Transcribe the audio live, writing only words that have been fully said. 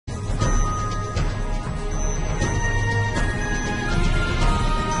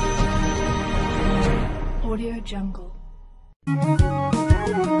Audio Jungle.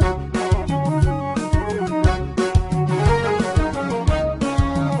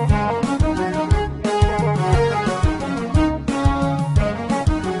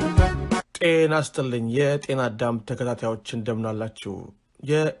 ጤና ይስጥልኝ የጤና አዳም ተከታታዮች እንደምናላችሁ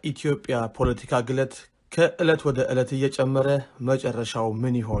የኢትዮጵያ ፖለቲካ ግለት ከእለት ወደ እለት እየጨመረ መጨረሻው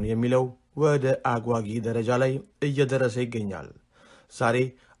ምን ይሆን የሚለው ወደ አጓጊ ደረጃ ላይ እየደረሰ ይገኛል ዛሬ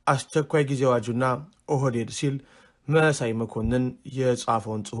አስቸኳይ ጊዜ አዋጁና ኦህዴድ ሲል መሳይ መኮንን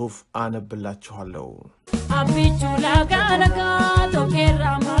የጻፈውን ጽሁፍ አነብላችኋለሁ አቢቹ ላጋለጋ ቶኬራ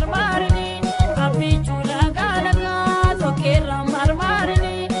ማርማርኒ አቢቹ ላጋለጋ ቶኬራ ማርማርኒ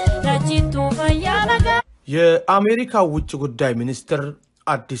ለጂቱ ፈያለጋ የአሜሪካ ውጭ ጉዳይ ሚኒስትር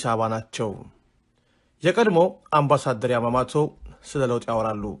አዲስ አበባ ናቸው የቀድሞ አምባሳደር ያማማቶ ስለለውጥ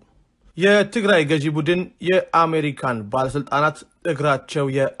ያወራሉ የትግራይ ገዢ ቡድን የአሜሪካን ባለስልጣናት እግራቸው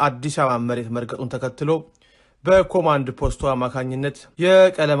የአዲስ አበባ መሬት መርገጡን ተከትሎ በኮማንድ ፖስቱ አማካኝነት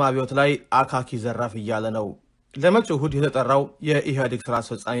የቀለም አብዮት ላይ አካኪ ዘራፍ እያለ ነው ለመጪው እሁድ የተጠራው የኢህአዴግ ስራ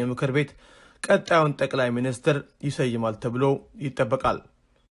አስፈጻሚ ምክር ቤት ቀጣዩን ጠቅላይ ሚኒስትር ይሰይማል ተብሎ ይጠበቃል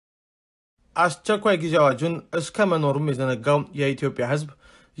አስቸኳይ ጊዜ አዋጁን እስከ መኖሩም የዘነጋው የኢትዮጵያ ህዝብ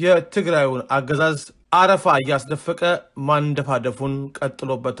የትግራዩን አገዛዝ አረፋ ያስደፈቀ ማንደፋደፉን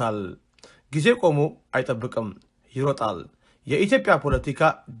ቀጥሎበታል ጊዜ ቆሞ አይጠብቅም ይሮጣል የኢትዮጵያ ፖለቲካ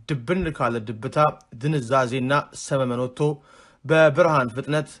ድብን ካለ ድብታ ድንዛዜና ሰመመኖቶ በብርሃን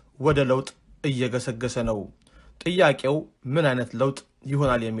ፍጥነት ወደ ለውጥ እየገሰገሰ ነው ጥያቄው ምን አይነት ለውጥ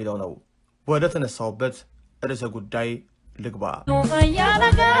ይሆናል የሚለው ነው ወደ ተነሳውበት ርዕሰ ጉዳይ ልግባ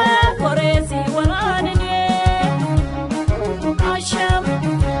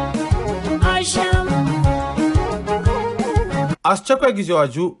አስቸኳይ ጊዜ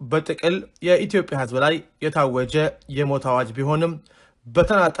አዋጁ በጥቅል የኢትዮጵያ ህዝብ ላይ የታወጀ የሞት አዋጅ ቢሆንም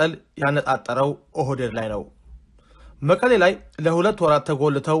በተናጠል ያነጣጠረው ኦህዴድ ላይ ነው መቀሌ ላይ ለሁለት ወራት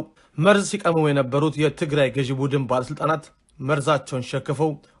ተጎልተው መርዝ ሲቀመሙ የነበሩት የትግራይ ገዢ ቡድን ባለስልጣናት መርዛቸውን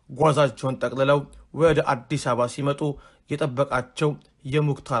ሸክፈው ጓዛቸውን ጠቅልለው ወደ አዲስ አበባ ሲመጡ የጠበቃቸው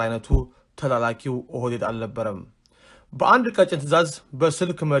የሙክታር አይነቱ ተላላኪው ኦህዴድ አልነበረም በአንድ ቀጭን ትዕዛዝ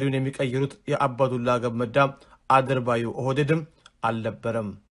በስልክ መሪውን የሚቀይሩት የአባዱላ ገመዳ አድርባዩ ኦህዴድም አልነበረም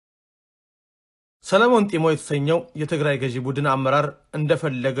ሰለሞን ጢሞ የተሰኘው የትግራይ ገዢ ቡድን አመራር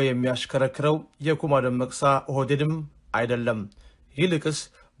እንደፈለገው የሚያሽከረክረው የኩማ ደመቅሳ ኦህዴድም አይደለም ይልቅስ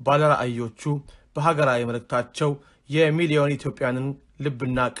ባለራእዮቹ በሀገራዊ መልእክታቸው የሚሊዮን ኢትዮጵያንን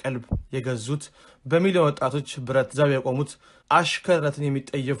ልብና ቀልብ የገዙት በሚሊዮን ወጣቶች ብረት ዘብ የቆሙት አሽከረትን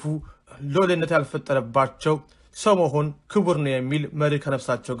የሚጠየፉ ሎሌነት ያልፈጠረባቸው ሰው መሆን ክቡር ነው የሚል መሪ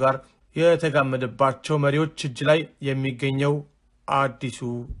ከነፍሳቸው ጋር የተጋመደባቸው መሪዎች እጅ ላይ የሚገኘው አዲሱ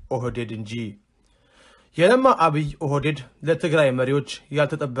ኦህዴድ እንጂ የለማ አብይ ኦህዴድ ለትግራይ መሪዎች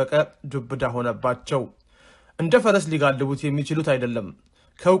ያልተጠበቀ ዱብዳ ሆነባቸው እንደ ፈረስ ሊጋልቡት የሚችሉት አይደለም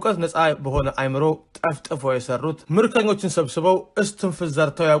ከውቀት ነፃ በሆነ አይምሮ ጠፍጥፈው የሰሩት ምርኮኞችን ሰብስበው እስትንፍስ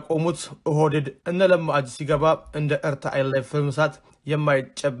ዘርተው ያቆሙት ኦህዴድ እነ ለማ እጅ ሲገባ እንደ ኤርታሌ ላይ ፍምሳት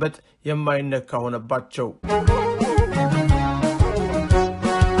የማይጨበጥ የማይነካ ሆነባቸው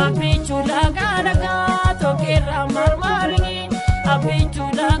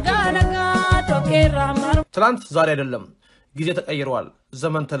ትላንት ዛሬ አይደለም ጊዜ ተቀይሯል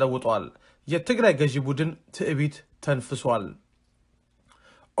ዘመን ተለውጧል የትግራይ ገዢ ቡድን ትዕቢት ተንፍሷል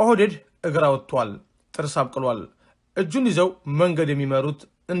ኦህዴድ እግራ ወጥቷል ጥርስ አብቅሏል እጁን ይዘው መንገድ የሚመሩት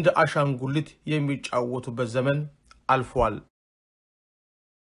እንደ አሻንጉሊት የሚጫወቱበት ዘመን አልፏል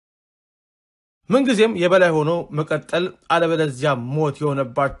ምንጊዜም የበላይ ሆኖ መቀጠል አለበለዚያ ሞት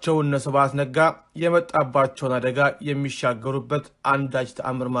የሆነባቸው እነስባት ነጋ የመጣባቸውን አደጋ የሚሻገሩበት አንዳች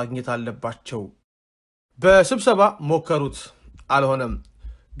ተአምር ማግኘት አለባቸው በስብሰባ ሞከሩት አልሆነም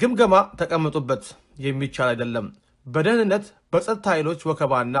ግምገማ ተቀምጡበት የሚቻል አይደለም በደህንነት በጸጥታ ኃይሎች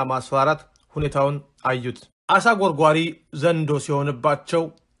ወከባና ማስፈራራት ሁኔታውን አዩት አሳ ጎርጓሪ ዘንዶ ሲሆንባቸው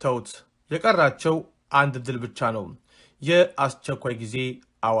ተውት የቀራቸው አንድ ድል ብቻ ነው የአስቸኳይ ጊዜ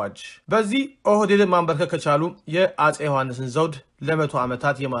አዋጅ በዚህ ኦህዴድ ማንበርከክ ከቻሉ የአጼ ዮሐንስን ዘውድ ለመቶ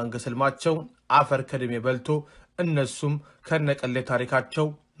ዓመታት የማንገስልማቸው አፈር ከደም በልቶ እነሱም ከነቀለ ታሪካቸው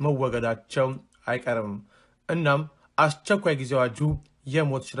መወገዳቸው አይቀርም እናም አስቸኳይ ጊዜ አዋጁ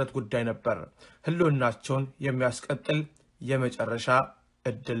የሞት ሽረት ጉዳይ ነበር ህልውናቸውን የሚያስቀጥል የመጨረሻ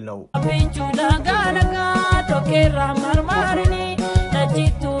እድል ነው አቢቹ ላጋለጋ ቶኬራ ማርማርኒ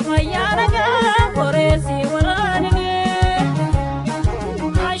ለጂቱ ፈያለጋ ፎሬሲ ወራኒ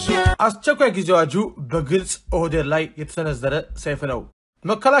አስቸኳይ ጊዜ አዋጁ በግልጽ ኦህዴድ ላይ የተሰነዘረ ሰይፍ ነው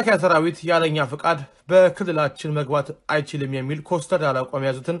መከላከያ ሰራዊት ያለኛ ፍቃድ በክልላችን መግባት አይችልም የሚል ኮስተር ያለ አቋም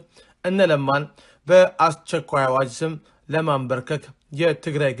ያዙትን እነ ለማን በአስቸኳይ አዋጅ ስም ለማንበርከክ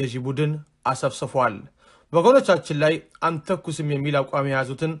የትግራይ ገዢ ቡድን አሰፍስፏል ወገኖቻችን ላይ አንተኩስም የሚል አቋም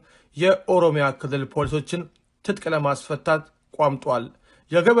የያዙትን የኦሮሚያ ክልል ፖሊሶችን ትጥቅ ለማስፈታት ቋምጧል።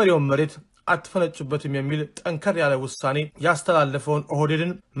 የገበሬውን መሬት አትፈነጩበትም የሚል ጠንከር ያለ ውሳኔ ያስተላለፈውን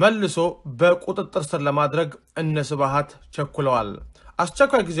ኦህዴድን መልሶ በቁጥጥር ስር ለማድረግ እነ ስብሃት ቸኩለዋል።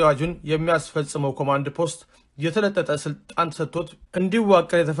 አስቸኳይ ጊዜ አዋጁን የሚያስፈጽመው ኮማንድ ፖስት የተለጠጠ ስልጣን ተሰጥቶት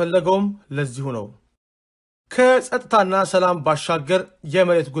እንዲዋቀር የተፈለገውም ለዚሁ ነው። ከጸጥታና ሰላም ባሻገር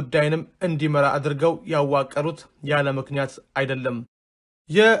የመሬት ጉዳይንም እንዲመራ አድርገው ያዋቀሩት ያለ ምክንያት አይደለም።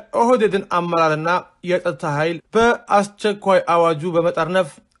 የኦህዴድን አመራርና የጸጥታ ኃይል በአስቸኳይ አዋጁ በመጠርነፍ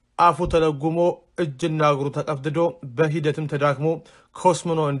አፉ ተለጉሞ እጅና እግሩ ተቀፍድዶ በሂደትም ተዳክሞ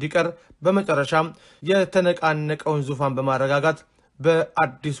ኮስምኖ እንዲቀር በመጨረሻም የተነቃነቀውን ዙፋን በማረጋጋት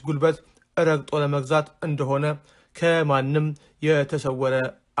በአዲስ ጉልበት ረግጦ ለመግዛት እንደሆነ ከማንም የተሰወረ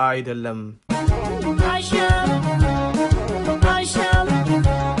አይደለም።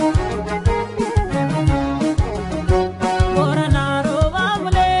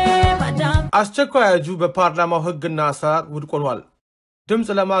 አስቸኳይ አዋጁ በፓርላማው ሕግና አሰራር ውድቅ ሆኗል። ድምጽ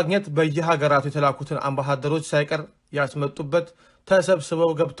ለማግኘት በየሀገራቱ የተላኩትን አምባሳደሮች ሳይቀር ያስመጡበት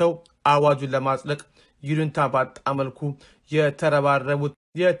ተሰብስበው ገብተው አዋጁን ለማጽደቅ ይሉንታ ባጣ መልኩ የተረባረቡት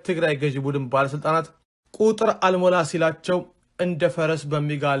የትግራይ ገዢ ቡድን ባለስልጣናት ቁጥር አልሞላ ሲላቸው እንደ ፈረስ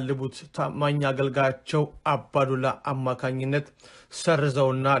በሚጋልቡት ታማኝ አገልጋያቸው አባዱላ አማካኝነት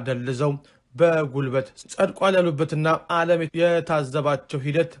ሰርዘውና ደልዘው በጉልበት ጸድቋል ያሉበትና ዓለም የታዘባቸው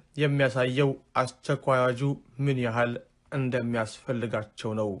ሂደት የሚያሳየው አስቸኳይ አዋጁ ምን ያህል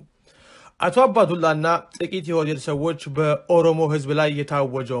እንደሚያስፈልጋቸው ነው። አቶ አባዱላና ጥቂት የኦህዴድ ሰዎች በኦሮሞ ህዝብ ላይ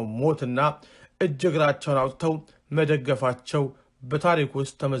የታወጀው ሞትና እጅግራቸውን አውጥተው መደገፋቸው በታሪክ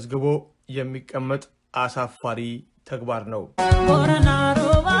ውስጥ ተመዝግቦ የሚቀመጥ አሳፋሪ ተግባር ነው።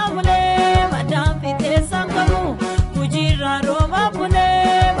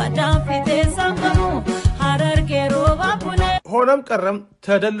 ሆነም ቀረም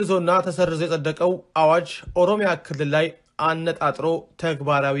ተደልዞና ተሰርዞ የጸደቀው አዋጅ ኦሮሚያ ክልል ላይ አነጣጥሮ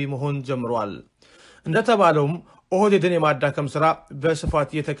ተግባራዊ መሆን ጀምሯል። እንደተባለውም ኦህዴድን የማዳከም ስራ በስፋት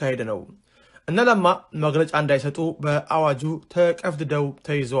እየተካሄደ ነው። እነለማ መግለጫ እንዳይሰጡ በአዋጁ ተቀፍድደው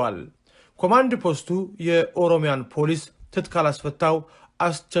ተይዘዋል። ኮማንድ ፖስቱ የኦሮሚያን ፖሊስ ትጥቅ ካላስፈታው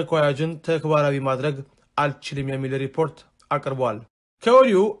አስቸኳይ አዋጁን ተግባራዊ ማድረግ አልችልም የሚል ሪፖርት አቅርቧል።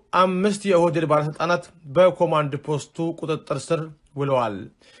 ከወዲሁ 5 የኦህዴድ ባለስልጣናት በኮማንድ ፖስቱ ቁጥጥር ስር ውለዋል።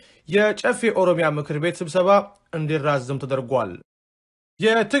 የጨፌ ኦሮሚያ ምክር ቤት ስብሰባ እንዲራዘም ተደርጓል።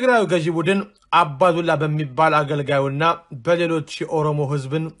 የትግራይ ገዢ ቡድን አባዱላ በሚባል አገልጋዩና በሌሎች የኦሮሞ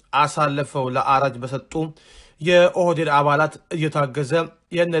ህዝብን አሳልፈው ለአራጅ በሰጡ የኦህዴድ አባላት እየታገዘ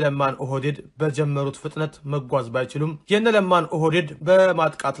የነለማን ኦህዴድ በጀመሩት ፍጥነት መጓዝ ባይችሉም የነለማን ኦህዴድ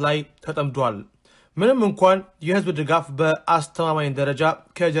በማጥቃት ላይ ተጠምዷል። ምንም እንኳን የህዝብ ድጋፍ በአስተማማኝ ደረጃ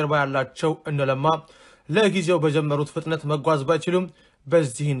ከጀርባ ያላቸው እነለማ ለጊዜው በጀመሩት ፍጥነት መጓዝ ባይችሉም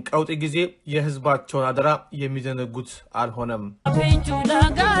በዚህን ቀውጢ ጊዜ የህዝባቸውን አደራ የሚዘነጉት አልሆነም።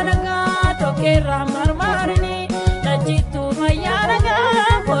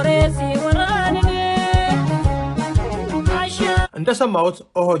 እንደሰማሁት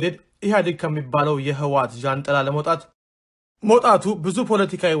ኦህዴድ ኢህአዴግ ከሚባለው የህወሓት ጃንጥላ መውጣቱ ብዙ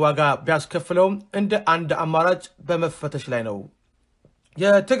ፖለቲካዊ ዋጋ ቢያስከፍለውም እንደ አንድ አማራጭ በመፈተሽ ላይ ነው።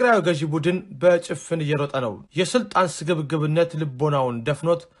 የትግራይ ገዢ ቡድን በጭፍን እየሮጠ ነው። የስልጣን ስግብግብነት ልቦናውን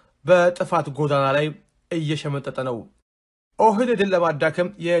ደፍኖት በጥፋት ጎዳና ላይ እየሸመጠጠ ነው። ኦህዴድን ለማዳከም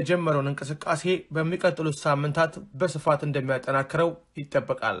የጀመረውን እንቅስቃሴ በሚቀጥሉት ሳምንታት በስፋት እንደሚያጠናክረው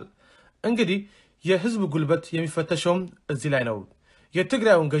ይጠበቃል። እንግዲህ የህዝብ ጉልበት የሚፈተሸውም እዚህ ላይ ነው።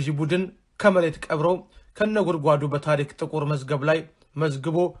 የትግራዩን ገዢ ቡድን ከመሬት ቀብሮ ከነጉድጓዱ በታሪክ ጥቁር መዝገብ ላይ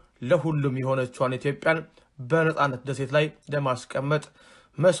መዝግቦ ለሁሉም የሆነችዋን ኢትዮጵያን በነጻነት ደሴት ላይ ለማስቀመጥ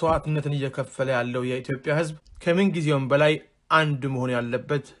መስዋዕትነትን እየከፈለ ያለው የኢትዮጵያ ህዝብ ከምን ጊዜውም በላይ አንድ መሆን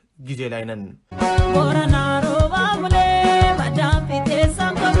ያለበት ጊዜ ላይ ነን።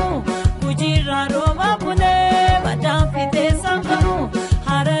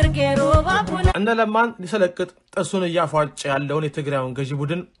 እነለማን ሊሰለቅጥ ጥርሱን እያፏጨ ያለውን የትግራዩን ገዢ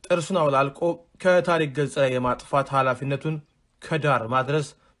ቡድን ጥርሱን አውላልቆ ከታሪክ ገጽ ላይ የማጥፋት ኃላፊነቱን ከዳር ማድረስ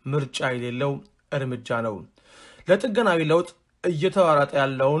ምርጫ የሌለው እርምጃ ነው። ለጥገናዊ ለውጥ እየተዋራጠ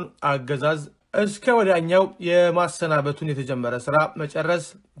ያለውን አገዛዝ እስከ ወዲያኛው የማሰናበቱን የተጀመረ ስራ መጨረስ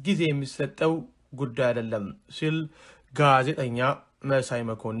ጊዜ የሚሰጠው ጉዳይ አይደለም ሲል ጋዜጠኛ መሳይ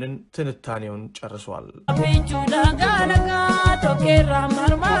መኮንን ትንታኔውን ጨርሷል።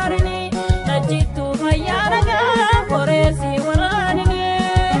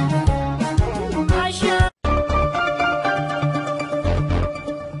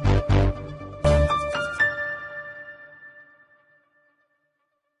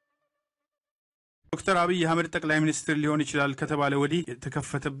 ዶክተር አብይ አህመድ ጠቅላይ ሚኒስትር ሊሆን ይችላል ከተባለ ወዲህ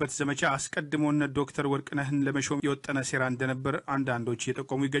የተከፈተበት ዘመቻ አስቀድሞነ ዶክተር ወርቅነህን ለመሾም የወጠነ ሴራ እንደነበር አንዳንዶች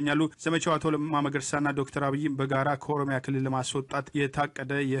እየጠቆሙ ይገኛሉ። ዘመቻው አቶ ለማ መገርሳና ዶክተር አብይን በጋራ ከኦሮሚያ ክልል ለማስወጣት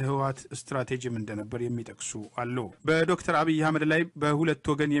የታቀደ የህወሓት ስትራቴጂም እንደነበር የሚጠቅሱ አሉ። በዶክተር አብይ አህመድ ላይ በሁለት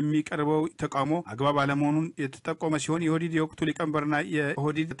ወገን የሚቀርበው ተቃውሞ አግባብ አለመሆኑን የተጠቆመ ሲሆን የኦህዴድ የወቅቱ ሊቀመንበርና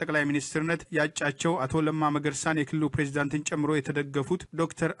የኦህዴድ ጠቅላይ ሚኒስትርነት ያጫቸው አቶ ለማ መገርሳን የክልሉ ፕሬዝዳንትን ጨምሮ የተደገፉት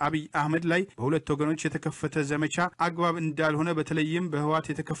ዶክተር አብይ አህመድ ላይ በሁለት ወገኖች የተከፈተ ዘመቻ አግባብ እንዳልሆነ በተለይም በህወሓት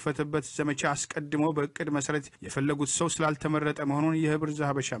የተከፈተበት ዘመቻ አስቀድሞ በእቅድ መሰረት የፈለጉት ሰው ስላልተመረጠ መሆኑን የህብር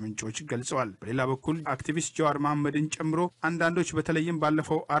ዛሀበሻ ምንጮች ገልጸዋል። በሌላ በኩል አክቲቪስት ጀዋር መሐመድን ጨምሮ አንዳንዶች በተለይም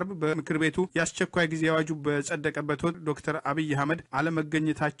ባለፈው አርብ በምክር ቤቱ የአስቸኳይ ጊዜ አዋጁ በጸደቀበት ወቅት ዶክተር አብይ አህመድ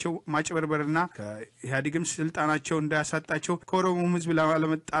አለመገኘታቸው ማጭበርበርና ከኢህአዴግም ስልጣናቸው እንዳያሳጣቸው ከኦሮሞ ህዝብ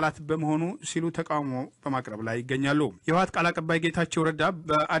ላለመጣላት በመሆኑ ሲሉ ተቃውሞ በማቅረብ ላይ ይገኛሉ። የህወሓት ቃል አቀባይ ጌታቸው ረዳ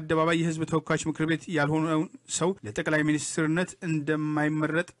በአደባባይ የህዝብ ተወካዮች ምክር ቤት ያልሆነውን ሰው ለጠቅላይ ሚኒስትርነት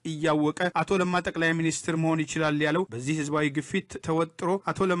እንደማይመረጥ እያወቀ አቶ ለማ ጠቅላይ ሚኒስትር መሆን ይችላል ያለው በዚህ ህዝባዊ ግፊት ተወጥሮ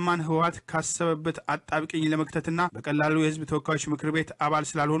አቶ ለማን ህወሓት ካሰበበት አጣብቂኝ ለመክተትና በቀላሉ የህዝብ ተወካዮች ምክር ቤት አባል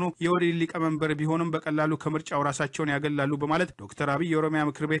ስላልሆኑ የኦህዴድ ሊቀመንበር ቢሆንም በቀላሉ ከምርጫው ራሳቸውን ያገላሉ በማለት ዶክተር አብይ የኦሮሚያ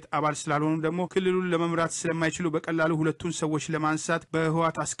ምክር ቤት አባል ስላልሆኑ ደግሞ ክልሉን ለመምራት ስለማይችሉ በቀላሉ ሁለቱን ሰዎች ለማንሳት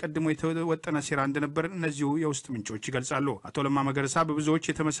በህወሓት አስቀድሞ የተወጠነ ሴራ እንደነበር እነዚሁ የውስጥ ምንጮች ይገልጻሉ። አቶ ለማ መገርሳ በብዙዎች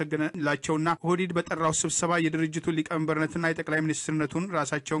የተመሰገነላቸውና ኦህዴድ በጠራው ስብሰባ የድርጅቱን ሊቀመንበርነትና የጠቅላይ ሚኒስትርነቱን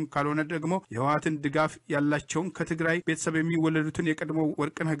ራሳቸውን ካልሆነ ደግሞ የህወሓትን ድጋፍ ያላቸውን ከትግራይ ቤተሰብ የሚወለዱትን የቀድሞ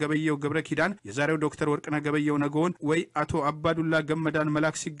ወርቅነህ ገበየው ገብረ ኪዳን የዛሬው ዶክተር ወርቅነህ ገበየው ነገውን ወይ አቶ አባዱላ ገመዳን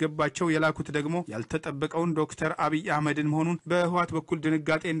መላክ ሲገባቸው የላኩት ደግሞ ያልተጠበቀውን ዶክተር አብይ አህመድን መሆኑን በህወሓት በኩል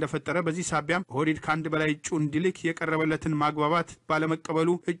ድንጋጤ እንደፈጠረ በዚህ ሳቢያም ኦህዴድ ከአንድ በላይ እጩ እንዲልክ የቀረበለትን ማግባባት ባለመቀበሉ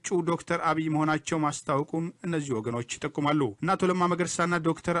እጩ ዶክተር አብይ መሆናቸው ማስታወቁን እነዚህ ወገኖች ይጠቁማሉ። እና አቶ ለማ መገርሳና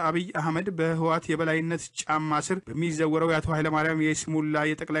ዶክተር አብይ አህመድ በህወሓት የበላይነት ጫማ ስር በሚዘወረው የአቶ ኃይለማርያም የስሙላ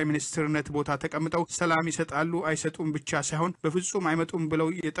የጠቅላይ ሚኒስትርነት ቦታ ተቀምጠው ሰላም ይሰጣሉ አይሰጡም ብቻ ሳይሆን በፍጹም አይመጡም ብለው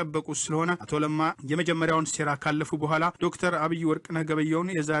የጠበቁ ስለሆነ አቶ ለማ የመጀመሪያውን ሴራ ካለፉ በኋላ ዶክተር አብይ ወርቅነህ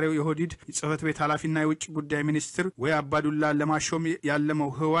ገበየውን የዛሬው የኦህዴድ ጽህፈት ቤት ኃላፊና የውጭ ጉዳይ ሚኒስትር ወይ አባዱላ ለማሾም ያለመው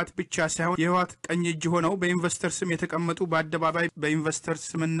ህወሓት ብቻ ሳይሆን የህወሓት ቀኝ እጅ ሆነው በኢንቨስተር ስም የተቀመጡ በአደባባይ በኢንቨስተር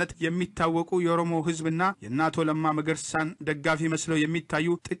ስምነት የሚታወቁ የኦሮሞ ህዝብና የአቶ ለማ መገርሳን ደጋፊ መስለው የሚታዩ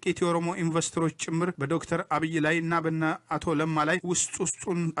ጥቂት የኦሮሞ ኢንቨስተሮች ጭምር በዶክተር አብይ ላይና በና አቶ ለማ ላይ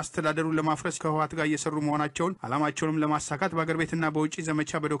ውስጡን አስተዳደሩን ለማፍረስ ከህወሓት ጋር እየሰሩ መሆናቸውን አላማቸውንም ለማሳካት በአገር ቤትና በውጪ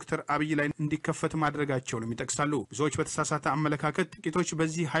ዘመቻ በዶክተር አብይ ላይ እንዲከፈት ማድረጋቸውን ይጠቅሳሉ። ብዙዎች በተሳሳተ አመለካከት ጥቂቶች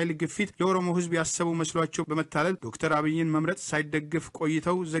በዚህ ኃይል ግፊት ለኦሮሞ ህዝብ ያሰቡ መስሏቸው በመታለል ዶክተር አብይን መምረጥ ሳይደግፍ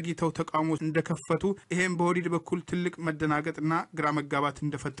ቆይተው ዘግይተው ተቃውሞ እንደከፈቱ ይሄም በኦህዴድ በኩል ትልቅ መደናገጥና ግራ መጋባት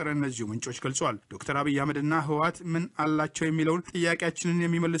እንደፈጠረ እነዚሁ ምንጮች ገልጸዋል። ዶክተር አብይ አህመድና ህወሓት ምን አላቸው የሚለውን ጥያቄያችንን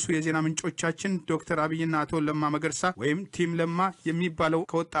የሚመልሱ የዜና ምንጮቻችን ዶክተር አብይና አቶ ለማ መገርሳ ወይም ቲም ለማ የሚባለው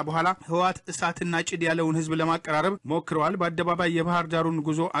ከወጣ በኋላ ህወሓት እሳትና ጭድ ያለውን ህዝብ ለማቀራረብ ሞክረዋል። በአደባባይ የባህር ዳሩን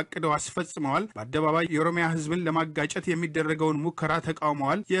ጉዞ አቅደው አስፈጽመዋል። በአደባባይ የኦሮሚያ ህዝብን ለማጋጨት የሚደረገውን ሙከራ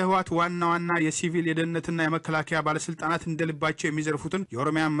ተቃውመዋል። የህወሓት ዋና የሲቪል የደህንነትና የመከላከያ ባለስልጣናት እንደልባቸው የሚዘርፉትን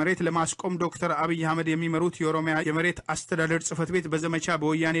የኦሮሚያ መሬት ለማስቆም ዶክተር አብይ አህመድ የሚመሩት የኦሮሚያ የመሬት አስተዳደር ጽህፈት ቤት በዘመቻ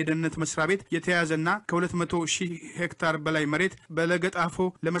በወያኔ የደህንነት መስሪያ ቤት የተያዘና ከ200,000 ሄክታር በላይ መሬት በለገጣፎ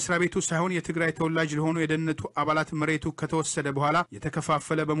ለመስሪያ ቤቱ ሳይሆን የትግራይ ተወላጅ ለሆኑ የደህንነቱ አባላት መሬቱ ከተወሰደ በኋላ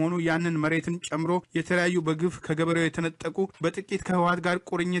የተከፋፈለ በመሆኑ ያንን መሬትን ጨምሮ የተለያዩ በግፍ ከገበሬው የተነጠቁ በጥቂት ከህወሓት ጋር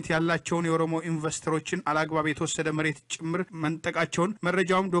ቁርኝት ያላቸውን የኦሮሞ ኢንቨስተሮችን አላግባብ የተወሰደ መሬት ጭምር መንጠቃቸውን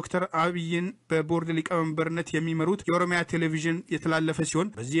መረጃውም ዶክተር አብይን በቦርድ ሊቀመንበርነት የሚመሩት የኦሮሚያ ቴሌቪዥን የተላለፈ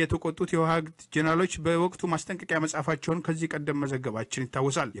ሲሆን በዚህ የተቆጡት የህወሓት ጀነራሎች በወቅቱ ማስጠንቀቂያ መጻፋቸውን ከዚህ ቀደም መዘገባችን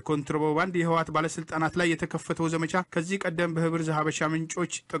ይታወሳል። የኮንትሮባንድ የህወሓት ባለስልጣናት ላይ የተከፈተው ዘመቻ ከዚህ ቀደም በህብር ዛሀበሻ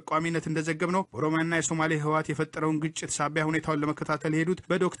ምንጮች ጠቋሚነት እንደዘገብነው በኦሮሚያና የሶማሌ ህወሓት የፈጠረውን ግጭት ሳቢያ ሁኔታውን ለመከታተል ሄዱት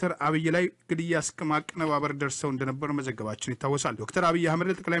በዶክተር አብይ ላይ ግድያ እስከ ማቀነባበር ደርሰው እንደነበር መዘገባችን ይታወሳል። ዶክተር አብይ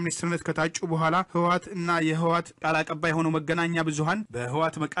አህመድ ጠቅላይ ሚኒስትርነት ከታጩ በኋላ ህወሓት እና የህወሓት ቃል አቀባይ ሆነው መገናኛ ብዙሃን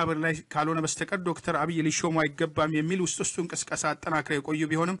በህወሓት መቃብር ላይ ካልሆነ በስተቀር ዶክተር አብይ ሊሾሙ አይገባም የሚል ውስጡን ቅስቀሳ አጠናክረው የቆዩ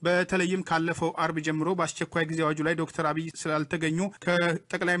ቢሆንም በተለይም ካለፈው አርብ ጀምሮ በአስቸኳይ ጊዜ አዋጁ ላይ ዶክተር አብይ ስላልተገኙ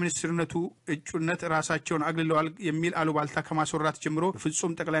ከጠቅላይ ሚኒስትርነቱ እጩነት ራሳቸውን አግልለዋል የሚል አሉባልታ ከማስወራት ጀምሮ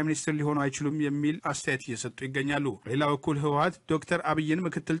ፍጹም ጠቅላይ ሚኒስትር ሊሆኑ አይችሉም የሚል አስተያየት እየሰጡ ይገኛሉ። በሌላ በኩል ህወሓት ዶክተር አብይን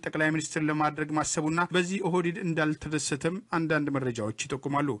ምክትል ጠቅላይ ሚኒስትር ለማድረግ ማሰቡና በዚህ ኦህዴድ እንዳልተደሰተም አንዳንድ መረጃዎች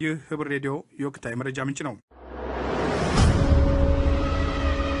ይጠቁማሉ። ይህ ህብር ሬዲዮ የወቅታዊ መረጃ ምንጭ ነው።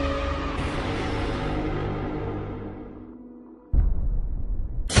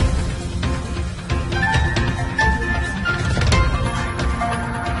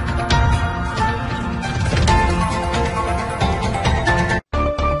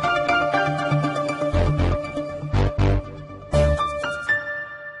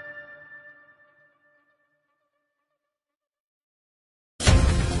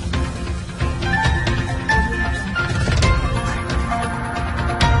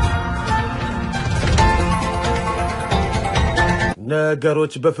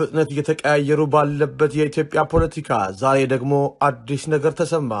 ነገሮች በፍጥነት እየተቀያየሩ ባለበት የኢትዮጵያ ፖለቲካ ዛሬ ደግሞ አዲስ ነገር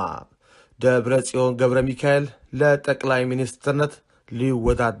ተሰማ። ደብረጽዮን ገብረ ሚካኤል ለጠቅላይ ሚኒስትርነት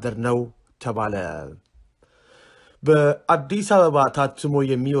ሊወዳደር ነው ተባለ። በአዲስ አበባ ታትሞ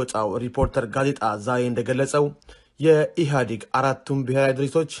የሚወጣው ሪፖርተር ጋዜጣ ዛሬ እንደገለጸው የኢህአዴግ አራቱም ብሔራዊ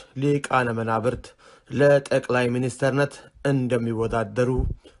ድርጅቶች ሊቃነ መናብርት ለጠቅላይ ሚኒስትርነት እንደሚወዳደሩ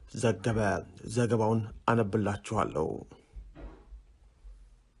ዘገበ። ዘገባውን አነብላችኋለሁ።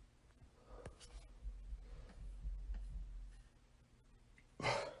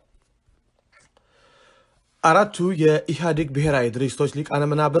 አራቱ የኢህአዴግ ብሔራዊ ድርጅቶች ሊቃነ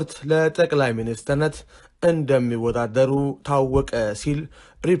መናብርት ለጠቅላይ ሚኒስትርነት እንደሚወዳደሩ ታወቀ ሲል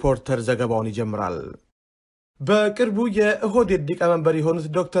ሪፖርተር ዘገባውን ይጀምራል። በቅርቡ የኦህዴድ ሊቀመንበር የሆኑት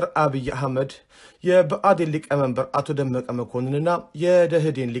ዶክተር አብይ አህመድ የብአዴን ሊቀመንበር አቶ ደመቀ መኮንንና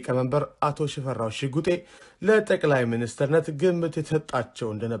የደህዴን ሊቀመንበር አቶ ሽፈራው ሽጉጤ ለጠቅላይ ሚኒስትርነት ግምት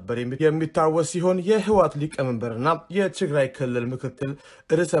የተሰጣቸው እንደነበር የሚታወስ ሲሆን የህወሓት ሊቀመንበርና የትግራይ ክልል ምክትል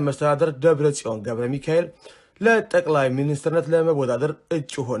ርዕሰ መስተዳድር ደብረጽዮን ገብረ ሚካኤል ለጠቅላይ ሚኒስትርነት ለመወዳደር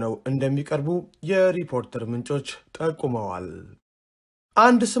እጩ ሆነው እንደሚቀርቡ የሪፖርተር ምንጮች ጠቁመዋል።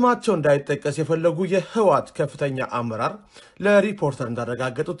 አንድ ስማቸው እንዳይጠቀስ የፈለጉ የህወሓት ከፍተኛ አመራር ለሪፖርተር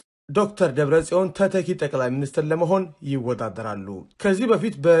እንዳረጋገጡት ዶክተር ደብረጽዮን ተተኪ ጠቅላይ ሚኒስትር ለመሆን ይወዳደራሉ። ከዚህ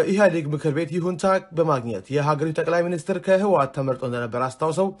በፊት በኢህአዴግ ምክር ቤት ይሁንታ በማግኘት የሀገሪቱ ጠቅላይ ሚኒስትር ከህወሓት ተመርጦ እንደነበር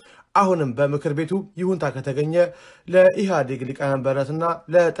አስታውሰው አሁንም በምክር ቤቱ ይሁንታ ከተገኘ ለኢህአዴግ ሊቀመንበርነትና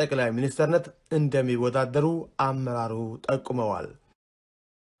ለጠቅላይ ሚኒስትርነት እንደሚወዳደሩ አመራሩ ጠቁመዋል።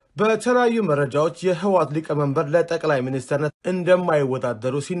 በተለያዩ መረጃዎች የህወሓት ሊቀመንበር ለጠቅላይ ሚኒስትርነት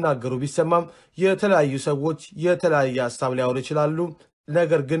እንደማይወዳደሩ ሲናገሩ ቢሰማም የተለያዩ ሰዎች የተለያየ ሀሳብ ሊያወሩ ይችላሉ።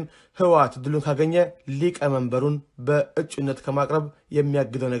 ነገር ግን ህወሓት ድሉን ካገኘ ሊቀመንበሩን በእጩነት ከማቅረብ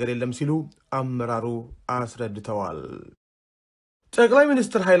የሚያግደው ነገር የለም ሲሉ አመራሩ አስረድተዋል። ጠቅላይ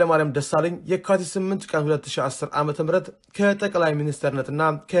ሚኒስትር ኃይለማርያም ደሳለኝ የካቲት 8 ቀን 2010 ዓ.ም ከጠቅላይ ሚኒስትርነትና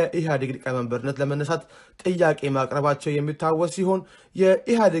ከኢህአዴግ ሊቀመንበርነት ለመነሳት ጥያቄ ማቅረባቸው የሚታወስ ሲሆን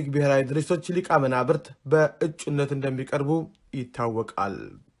የኢህአዴግ ብሔራዊ ድርጅቶች ሊቃነ መናብርት በእጩነት እንደሚቀርቡ ይታወቃል።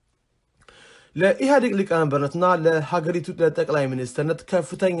 ለኢህአዴግ ሊቀመንበርነትና ለሀገሪቱ ለጠቅላይ ሚኒስትርነት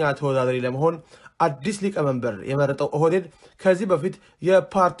ከፍተኛ ተወዳዳሪ ለመሆን አዲስ ሊቀመንበር የመረጠው ኦህዴድ ከዚህ በፊት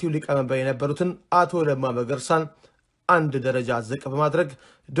የፓርቲው ሊቀመንበር የነበሩትን አቶ ለማ መገርሳን አንድ ደረጃ ዝቅ በማድረግ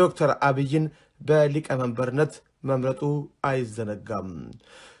ዶክተር አብይን በሊቀመንበርነት መምረጡ አይዘነጋም።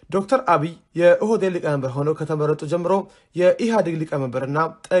 ዶክተር አብይ የኦህዴድ ሊቀመንበር ሆነው ከተመረጡ ጀምሮ የኢህአዴግ ሊቀመንበርና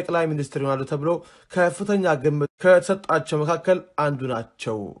ጠቅላይ ሚኒስትር ይሆናሉ ተብሎ ከፍተኛ ግምት ከተሰጣቸው መካከል አንዱ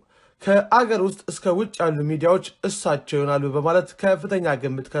ናቸው። ከአገር ውስጥ እስከ ውጭ ያሉ ሚዲያዎች እሳቸው ይሆናሉ በማለት ከፍተኛ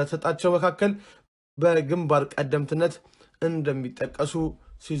ግምት ከተሰጣቸው መካከል በግንባር ቀደምትነት እንደሚጠቀሱ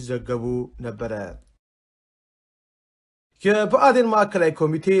ሲዘገቡ ነበረ። የብአዴን ማዕከላዊ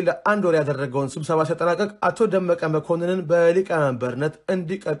ኮሚቴ ለአንድ ወር ያደረገውን ስብሰባ ሲያጠናቀቅ አቶ ደመቀ መኮንንን በሊቀመንበርነት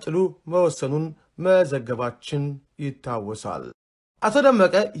እንዲቀጥሉ መወሰኑን መዘገባችን ይታወሳል። አቶ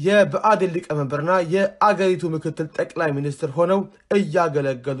ደመቀ የብአዴን ሊቀመንበርና የአገሪቱ ምክትል ጠቅላይ ሚኒስትር ሆነው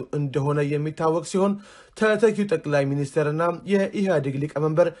እያገለገሉ እንደሆነ የሚታወቅ ሲሆን ተተኪው ጠቅላይ ሚኒስትርና የኢህአዴግ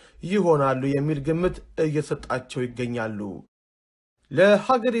ሊቀመንበር ይሆናሉ የሚል ግምት እየተሰጣቸው ይገኛሉ።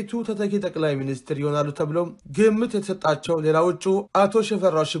 ለሀገሪቱ ተተኪ ጠቅላይ ሚኒስትር ይሆናሉ ተብሎ ግምት የተሰጣቸው ሌላው እጩ አቶ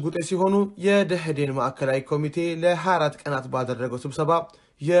ሽፈራው ሽጉጤ ሲሆኑ የደህዴን ማዕከላዊ ኮሚቴ ለ24 ቀናት ባደረገው ስብሰባ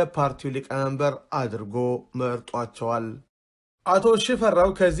የፓርቲው ሊቀመንበር አድርጎ መርጧቸዋል። አቶ ሽፈራው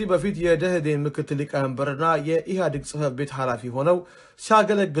ከዚህ በፊት የደህዴን ምክትል ሊቀመንበርና የኢህአዴግ ጽሕፈት ቤት ኃላፊ ሆነው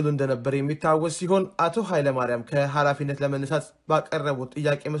ሲያገለግሉ እንደነበር የሚታወስ ሲሆን አቶ ኃይለማርያም ከኃላፊነት ለመነሳት ባቀረቡት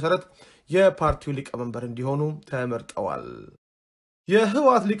ጥያቄ መሰረት የፓርቲው ሊቀመንበር እንዲሆኑ ተመርጠዋል።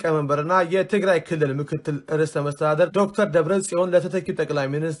 የህወሓት ሊቀመንበርና የትግራይ ክልል ምክትል ርዕሰ መስተዳድር ዶክተር ደብረጽዮን ለተተኪው ጠቅላይ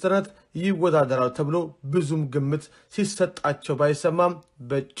ሚኒስትርነት ይወዳደራሉ ተብሎ ብዙም ግምት ሲሰጣቸው ባይሰማም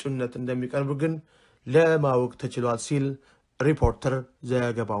በእጩነት እንደሚቀርቡ ግን ለማወቅ ተችሏል ሲል ሪፖርተር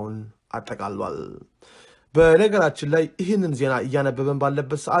ዘገባውን አጠቃሏል። በነገራችን ላይ ይህንን ዜና እያነበበን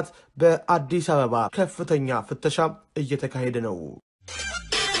ባለበት ሰዓት በአዲስ አበባ ከፍተኛ ፍተሻ እየተካሄደ ነው።